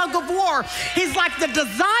this tug of war. He's like, the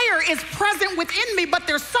desire is present within me, but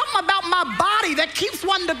there's something about my body that keeps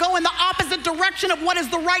wanting to go in the opposite direction of what is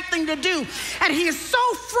the right thing to do. And he is so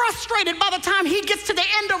frustrated by the time he gets to the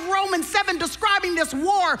end of Romans 7 describing this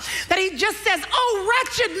war that he just says, oh,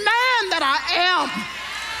 wretched man that I am.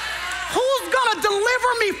 Who's gonna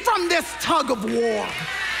deliver me from this tug of war?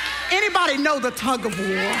 Anybody know the tug of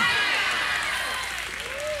war?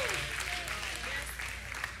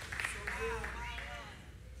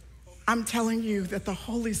 I'm telling you that the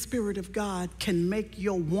Holy Spirit of God can make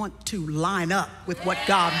your want to line up with what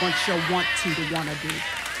God wants your want to want to do.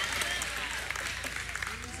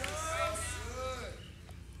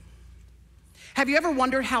 Have you ever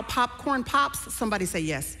wondered how popcorn pops? Somebody say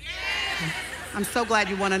yes. I'm so glad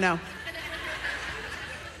you want to know.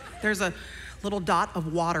 There's a little dot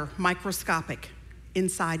of water, microscopic,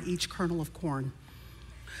 inside each kernel of corn.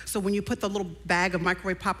 So when you put the little bag of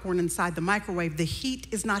microwave popcorn inside the microwave, the heat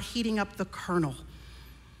is not heating up the kernel.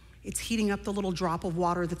 It's heating up the little drop of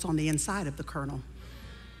water that's on the inside of the kernel.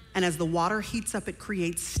 And as the water heats up, it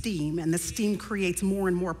creates steam, and the steam creates more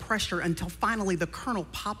and more pressure until finally the kernel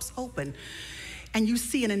pops open. And you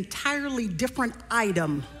see an entirely different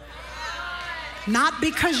item. Not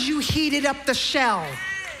because you heated up the shell,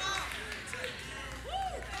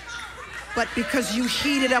 but because you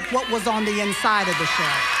heated up what was on the inside of the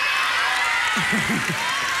shell.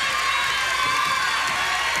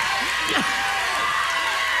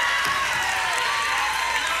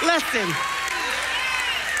 Listen,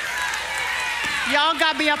 y'all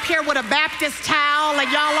got me up here with a Baptist towel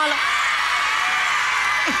and y'all are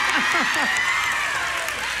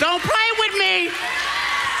don't play with me.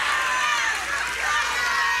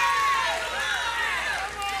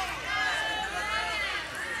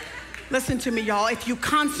 Listen to me, y'all. If you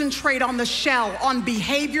concentrate on the shell, on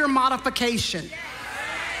behavior modification,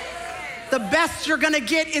 the best you're gonna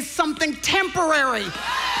get is something temporary.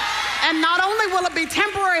 And not only will it be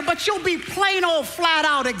temporary, but you'll be plain old flat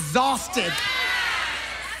out exhausted.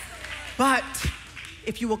 But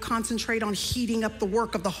if you will concentrate on heating up the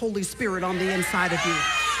work of the Holy Spirit on the inside of you.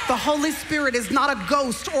 The Holy Spirit is not a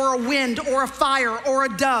ghost or a wind or a fire or a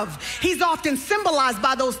dove. He's often symbolized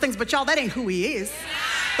by those things, but y'all, that ain't who he is.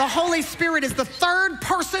 The Holy Spirit is the third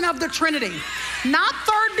person of the Trinity. Not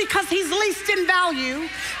third because he's least in value,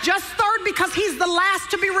 just third because he's the last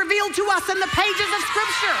to be revealed to us in the pages of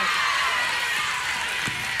Scripture.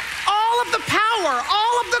 All of the power,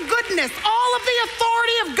 all of the goodness, all of the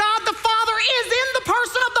authority of God the Father is in the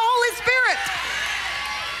person of the Holy Spirit.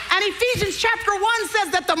 And Ephesians chapter 1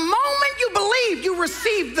 says that the moment you believe, you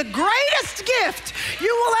receive the greatest gift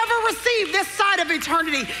you will ever receive this side of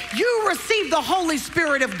eternity. You receive the Holy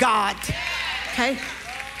Spirit of God. Okay?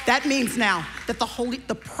 That means now that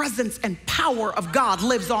the presence and power of God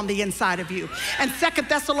lives on the inside of you. And 2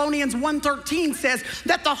 Thessalonians 1:13 says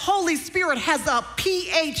that the Holy Spirit has a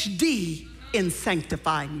PhD in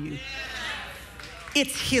sanctifying you.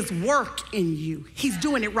 It's his work in you. He's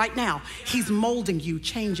doing it right now. He's molding you,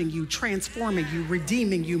 changing you, transforming you,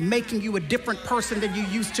 redeeming you, making you a different person than you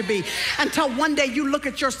used to be. Until one day you look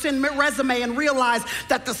at your sin resume and realize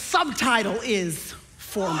that the subtitle is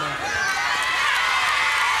former.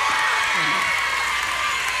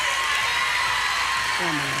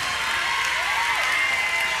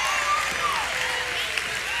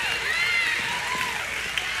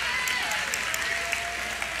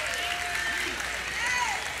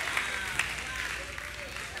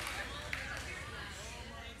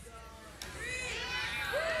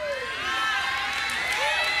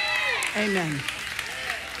 Amen.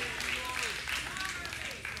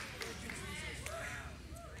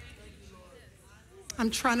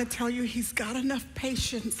 I'm trying to tell you, he's got enough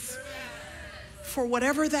patience for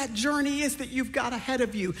whatever that journey is that you've got ahead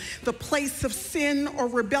of you, the place of sin or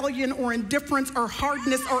rebellion or indifference or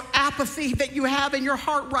hardness or apathy that you have in your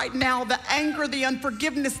heart right now, the anger, the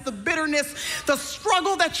unforgiveness, the bitterness, the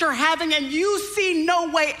struggle that you're having, and you see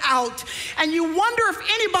no way out, and you wonder if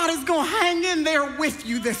anybody's going to hang in there with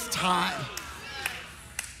you this time.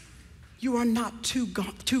 You are not too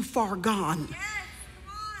far gone,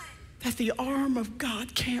 that the arm of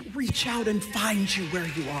God can't reach out and find you where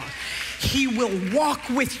you are. He will walk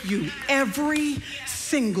with you every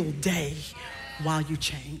single day while you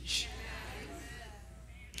change.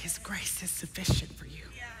 His grace is sufficient for you.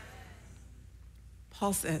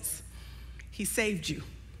 Paul says, he saved you.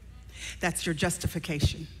 That's your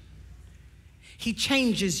justification. He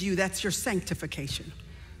changes you. That's your sanctification.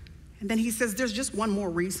 And then he says, there's just one more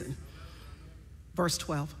reason. Verse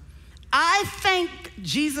 12. I thank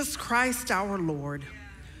Jesus Christ our Lord,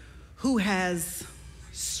 who has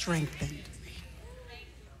strengthened me.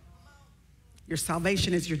 Your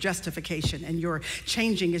salvation is your justification, and your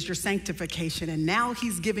changing is your sanctification, and now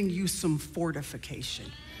he's giving you some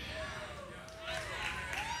fortification.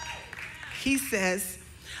 He says,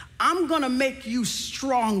 I'm gonna make you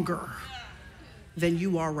stronger than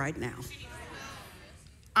you are right now.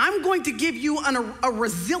 I'm going to give you a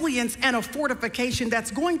resilience and a fortification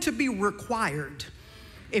that's going to be required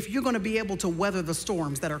if you're going to be able to weather the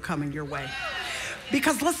storms that are coming your way.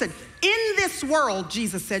 Because listen, in this world,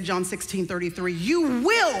 Jesus said, John 16:33, you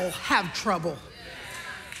will have trouble.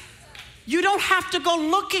 You don't have to go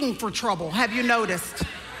looking for trouble, have you noticed?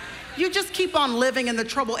 You just keep on living and the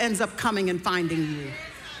trouble ends up coming and finding you.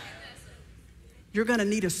 You're going to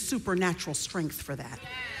need a supernatural strength for that.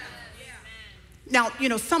 Now,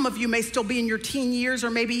 some of you may still be in your teen years or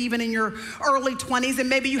maybe even in your early 20s, and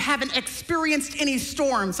maybe you haven't experienced any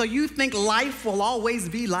storm, so you think life will always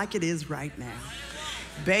be like it is right now.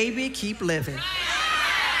 Baby, keep living.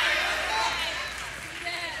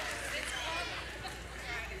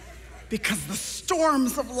 Because the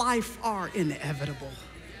storms of life are inevitable.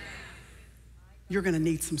 You're going to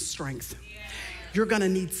need some strength. You're going to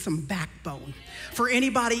need some backbone. For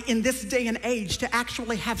anybody in this day and age to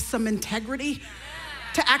actually have some integrity,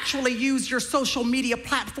 to actually use your social media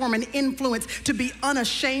platform and influence to be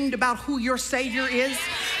unashamed about who your Savior is,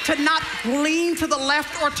 to not lean to the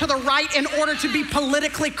left or to the right in order to be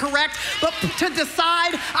politically correct, but to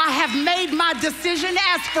decide, I have made my decision.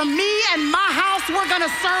 As for me and my house, we're going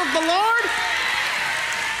to serve the Lord.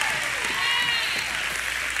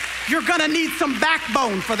 You're going to need some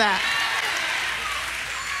backbone for that.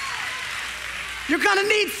 You're gonna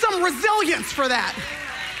need some resilience for that.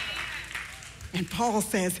 And Paul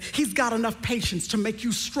says he's got enough patience to make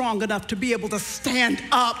you strong enough to be able to stand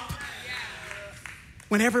up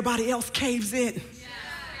when everybody else caves in.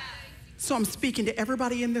 So I'm speaking to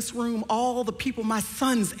everybody in this room, all the people my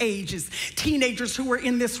son's ages, teenagers who are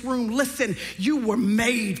in this room. Listen, you were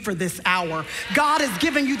made for this hour. God has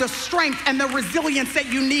given you the strength and the resilience that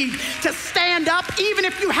you need to stand up, even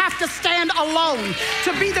if you have to stand alone,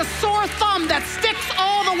 to be the sore thumb that sticks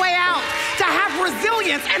all the way out, to have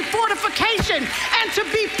resilience and fortification, and to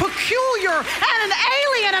be peculiar and an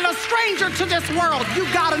alien and a stranger to this world. You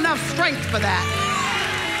got enough strength for that.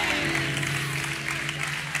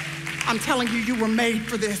 I'm telling you, you were made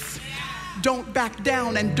for this. Don't back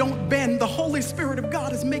down and don't bend. The Holy Spirit of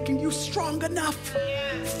God is making you strong enough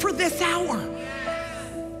for this hour.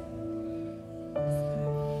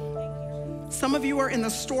 Some of you are in the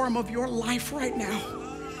storm of your life right now.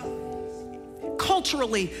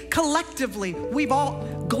 Culturally, collectively,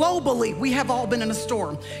 globally, we have all been in a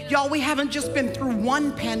storm. Y'all, we haven't just been through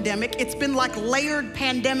one pandemic. It's been like layered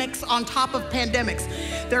pandemics on top of pandemics.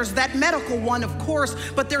 There's that medical one, of course,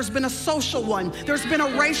 but there's been a social one. There's been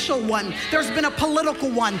a racial one. There's been a political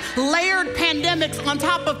one. Layered pandemics on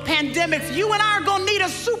top of pandemics. You and I are gonna need a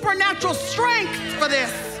supernatural strength for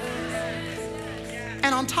this.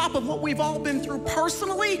 And on top of what we've all been through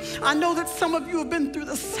personally, I know that some of you have been through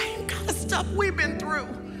the same kind of stuff we've been through.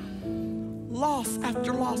 Loss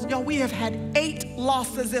after loss. Y'all, we have had 8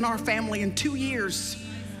 losses in our family in 2 years.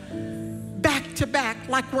 Back to back,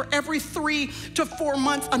 like we're every 3 to 4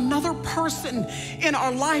 months, another person in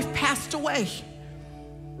our life passed away.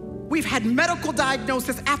 We've had medical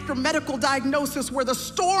diagnosis after medical diagnosis where the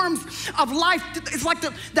storms of life, it's like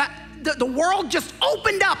the world just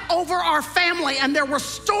opened up over our family and there were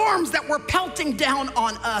storms that were pelting down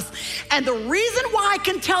on us. And the reason why I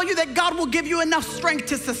can tell you that God will give you enough strength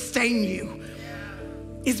to sustain you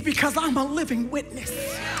is because I'm a living witness.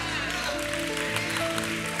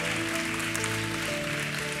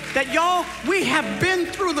 That y'all, we have been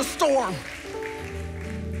through the storm.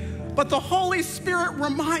 But the Holy Spirit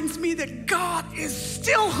reminds me that God is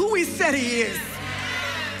still who he said he is.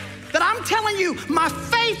 That I'm telling you, my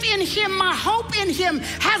faith in him, my hope in him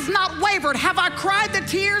has not wavered. Have I cried the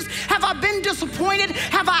tears? Have I been disappointed?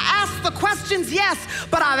 Have I asked the questions? Yes,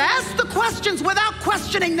 but I've asked the questions without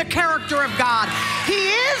questioning the character of God. He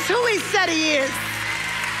is who he said he is.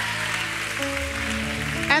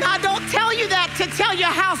 And I don't tell you that to tell you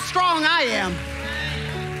how strong I am.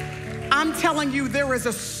 I'm telling you there is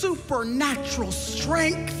a supernatural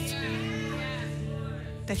strength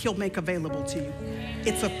that he'll make available to you.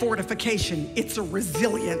 It's a fortification. It's a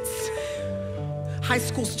resilience. High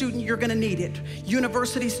school student, you're gonna need it.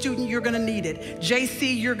 University student, you're gonna need it.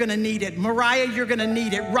 JC, you're gonna need it. Mariah, you're gonna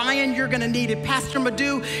need it. Ryan, you're gonna need it. Pastor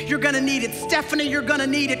Madhu, you're gonna need it. Stephanie, you're gonna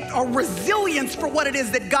need it. A resilience for what it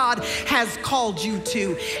is that God has called you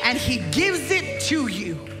to. And he gives it to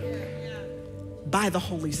you by the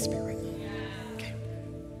Holy Spirit. Okay.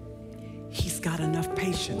 He's got enough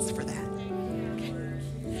patience for that.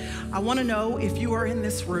 I want to know if you are in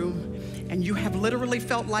this room and you have literally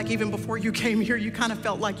felt like even before you came here, you kind of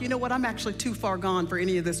felt like, you know what, I'm actually too far gone for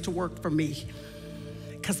any of this to work for me.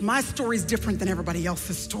 Because my story is different than everybody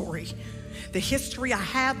else's story. The history I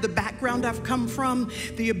have, the background I've come from,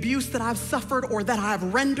 the abuse that I've suffered or that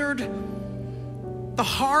I've rendered, the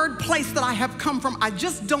hard place that I have come from, I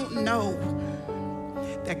just don't know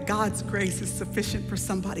that God's grace is sufficient for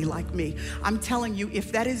somebody like me. I'm telling you,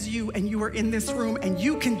 if that is you and you are in this room and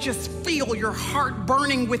you can just feel your heart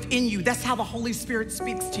burning within you, that's how the Holy Spirit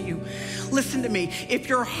speaks to you. Listen to me. If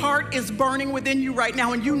your heart is burning within you right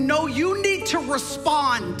now and you know you need to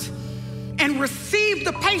respond and receive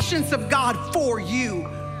the patience of God for you,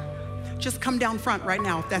 just come down front right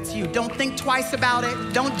now if that's you. Don't think twice about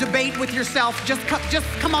it. Don't debate with yourself. Just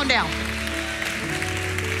come on down.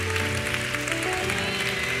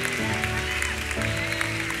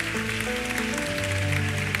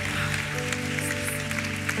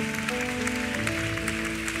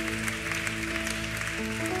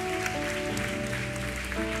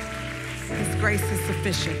 Grace is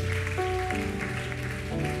sufficient.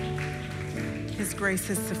 His grace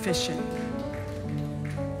is sufficient.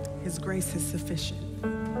 His grace is sufficient.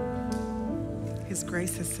 His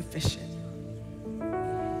grace is sufficient.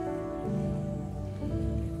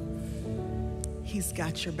 He's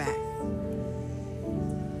got your back.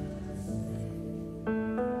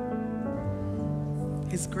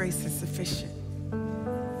 His grace is sufficient.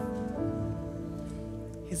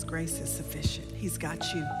 His grace is sufficient. He's got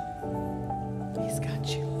you. He's got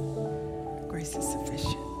you. Grace is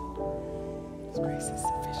sufficient. His grace is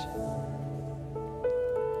sufficient.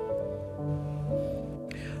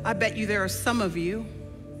 I bet you there are some of you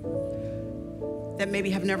that maybe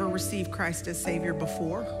have never received Christ as Savior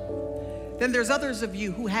before. Then there's others of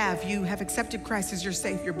you who have accepted Christ as your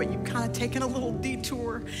Savior, but you've kind of taken a little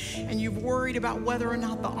detour and you've worried about whether or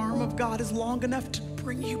not the arm of God is long enough to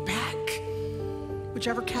bring you back.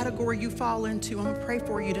 Whichever category you fall into, I'm gonna pray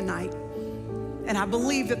for you tonight. And I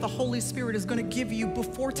believe that the Holy Spirit is gonna give you,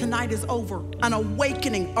 before tonight is over, an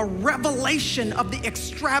awakening, a revelation of the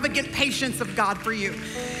extravagant patience of God for you.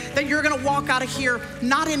 That you're gonna walk out of here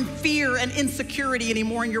not in fear and insecurity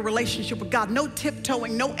anymore in your relationship with God. No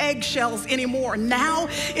tiptoeing, no eggshells anymore. Now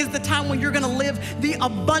is the time when you're gonna live the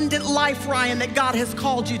abundant life, Ryan, that God has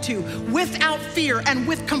called you to, without fear and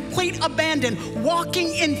with complete abandon,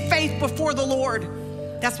 walking in faith before the Lord.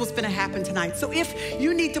 That's what's gonna happen tonight. So if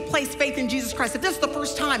you need to place faith in Jesus Christ, if this is the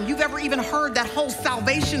first time you've ever even heard that whole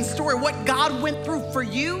salvation story, what God went through for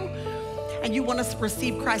you, and you want to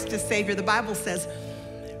receive Christ as Savior, the Bible says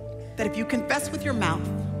that if you confess with your mouth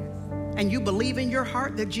and you believe in your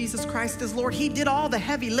heart that Jesus Christ is Lord, He did all the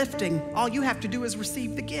heavy lifting. All you have to do is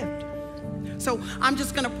receive the gift. So I'm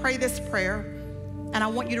just gonna pray this prayer, and I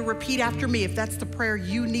want you to repeat after me if that's the prayer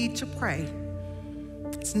you need to pray.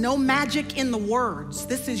 It's no magic in the words.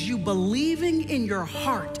 This is you believing in your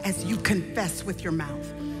heart as you confess with your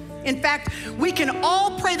mouth. In fact, we can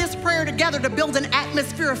all pray this prayer together to build an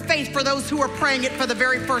atmosphere of faith for those who are praying it for the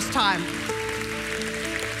very first time.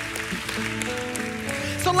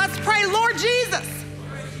 So let's pray. Lord Jesus,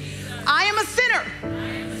 I am a sinner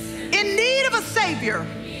in need of a Savior,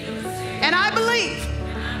 and I believe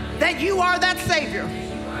that you are that Savior.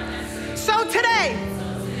 So today,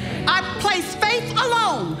 I place faith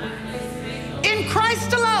alone in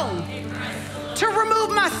Christ alone to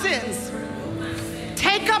remove my sins.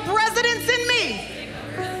 Take up residence in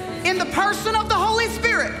me in the person of the Holy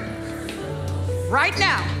Spirit right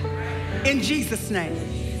now, in Jesus'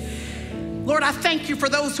 name. Lord, I thank you for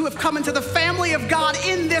those who have come into the family of God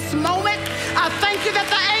in this moment. I thank you that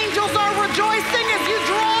the angels are rejoicing as you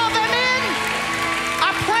draw them in.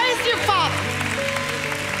 I praise you, Father.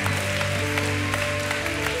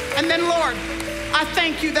 And then, Lord, I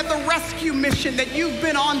thank you that the rescue mission that you've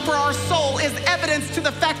been on for our soul is evidence to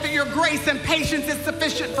the fact that your grace and patience is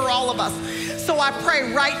sufficient for all of us. So I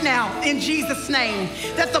pray right now in Jesus' name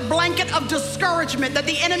that the blanket of discouragement that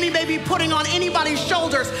the enemy may be putting on anybody's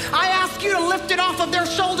shoulders, I ask you to lift it off of their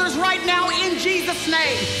shoulders right now in Jesus'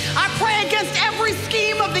 name. I pray against every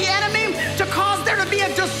scheme of the enemy to cause there to be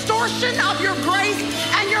a distortion of your grace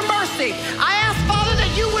and your mercy. I ask, Father,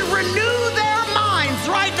 that you would renew their minds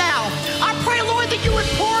right now. I pray, Lord, that you would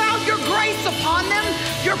pour out your grace upon them,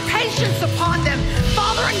 your patience upon them,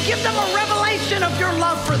 Father, and give them a revelation of your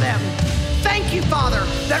love for them. Thank you, Father,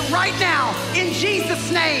 that right now, in Jesus'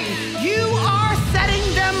 name, you are setting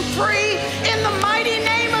them free in the